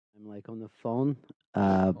like on the phone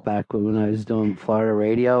back when I was doing Florida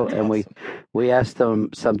radio, and we asked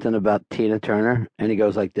him something about Tina Turner, and he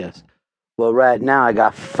goes like this. Well, right now I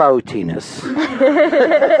got faux Tinas.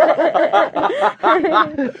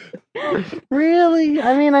 Really?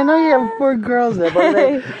 I mean, I know you have 4 girls there,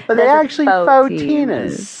 but they actually faux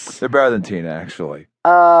Tinas. They're better than Tina, actually.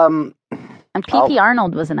 And P.P.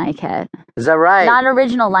 Arnold was an ICAT. Is that right? Not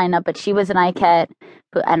original lineup, but she was an ICAT,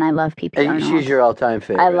 and I love P.P. Arnold. She's your all-time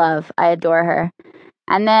favorite. I adore her.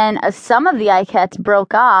 And then some of the ICATs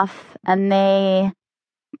broke off, and they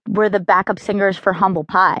were the backup singers for Humble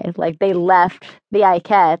Pie. Like, they left the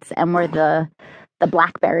ICATs and were the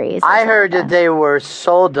Blackberries. I heard that they were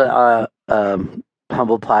sold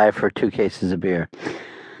Humble Pie for 2 cases of beer.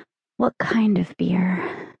 What kind of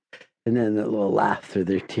beer? And then a little laugh through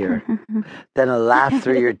their tear. Then a laugh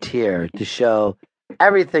through your tear to show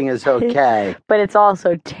everything is okay. But it's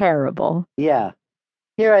also terrible. Yeah.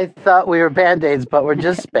 Here I thought we were Band-Aids, but we're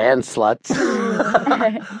just band sluts.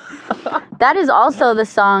 That is also the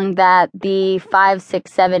song that the 5,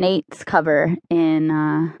 6, 7, 8s cover in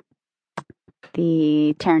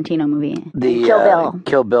the Tarantino movie. The Kill Bill.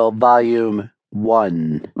 Kill Bill Volume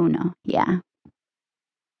 1. Uno, yeah.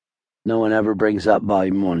 No one ever brings up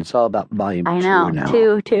Volume 1. It's all about Volume 2 now. I know.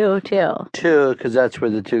 2. 2, because that's where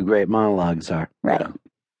the 2 great monologues are. Right. Yeah.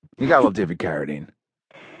 You gotta love David Carradine.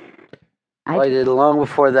 I did long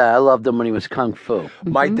before that. I loved him when he was Kung Fu.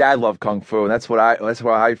 My dad loved Kung Fu, and that's why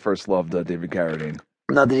I first loved David Carradine.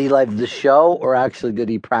 Now, did he like the show, or actually did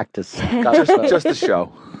he practice? just the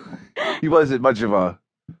show. He wasn't much of a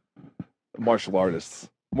martial artist,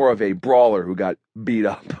 more of a brawler who got beat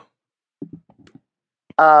up.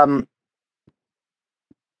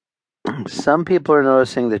 Some people are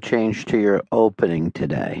noticing the change to your opening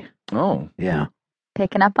today. Oh. Yeah.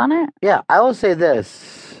 Picking up on it? Yeah, I will say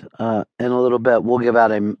this. In a little bit, we'll give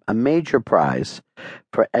out a major prize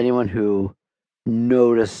for anyone who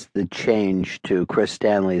noticed the change to Chris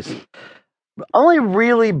Stanley's only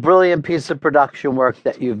really brilliant piece of production work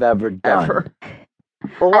that you've ever done. Ever.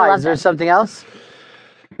 Well, why? Is there something else?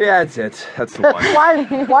 Yeah, that's it. That's the one.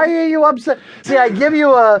 Why are you upset? See, I give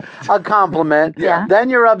you a compliment, then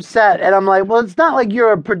you're upset, and I'm like, well, it's not like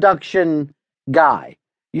you're a production guy.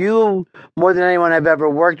 You, more than anyone I've ever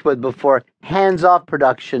worked with before, hands off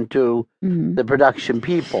production to the production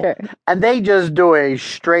people. Sure. And they just do a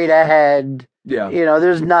straight ahead, Yeah.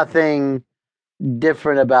 There's nothing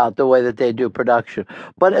different about the way that they do production.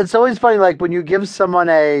 But it's always funny, like when you give someone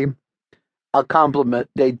a compliment,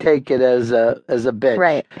 they take it as a bitch.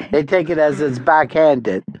 Right. They take it as it's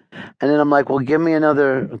backhanded. And then I'm like, well, give me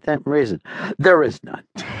another reason. There is none.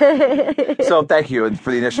 So thank you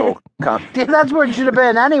for the initial comment. Yeah, that's where it should have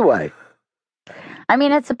been anyway. I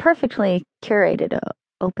mean, it's a perfectly curated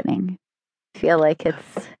opening. I feel like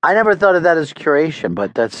it's... I never thought of that as curation,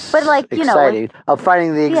 but that's like, exciting. Of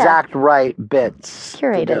finding the exact right bits.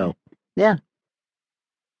 Curated. To do. Yeah.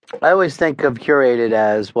 I always think of curated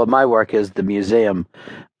as, well, my work is the museum.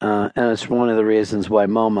 And it's one of the reasons why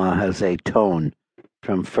MoMA has a tone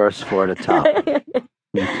from first floor to top.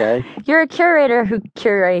 Okay? You're a curator who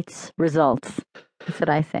curates results. That's what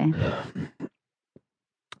I say.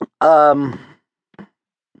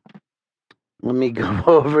 Let me go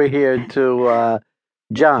over here to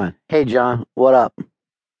John. Hey, John, what up?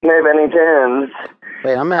 Hey, Bennington.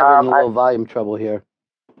 Wait, I'm having a little volume trouble here.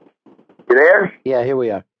 You there? Yeah, here we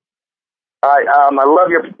are. All right. I love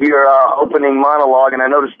your opening monologue, and I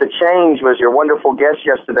noticed the change was your wonderful guest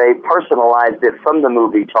yesterday personalized it from the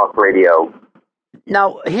movie Talk Radio.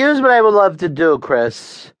 Now, here's what I would love to do,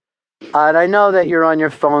 Chris. And I know that you're on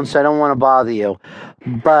your phone, so I don't want to bother you.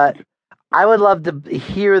 But I would love to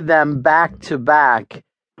hear them back to back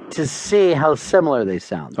to see how similar they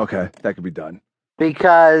sound. Okay, that could be done.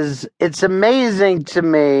 Because it's amazing to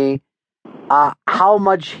me how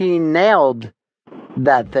much he nailed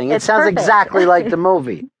that thing. It sounds exactly like the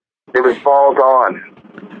movie. It was balls on.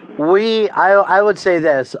 I would say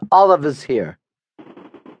this, all of us here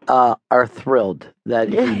are thrilled that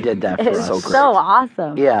he did that for us. It's so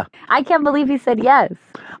awesome. Yeah. I can't believe he said yes.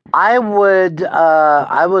 I would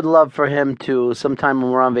love for him to, sometime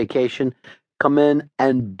when we're on vacation, come in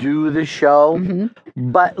and do the show,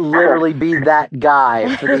 but literally be that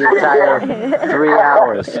guy for the entire 3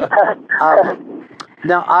 hours.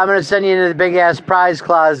 Now, I'm going to send you into the big-ass prize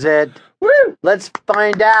closet. Woo! Let's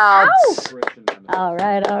find out. All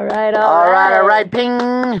right. All right,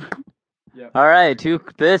 ping. Yep. All right, to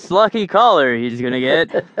this lucky caller, he's going to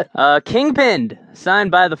get Kingpinned, signed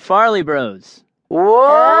by the Farley Bros. Whoa!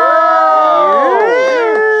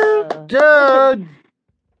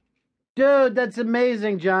 Dude, that's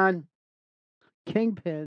amazing, John. Kingpin.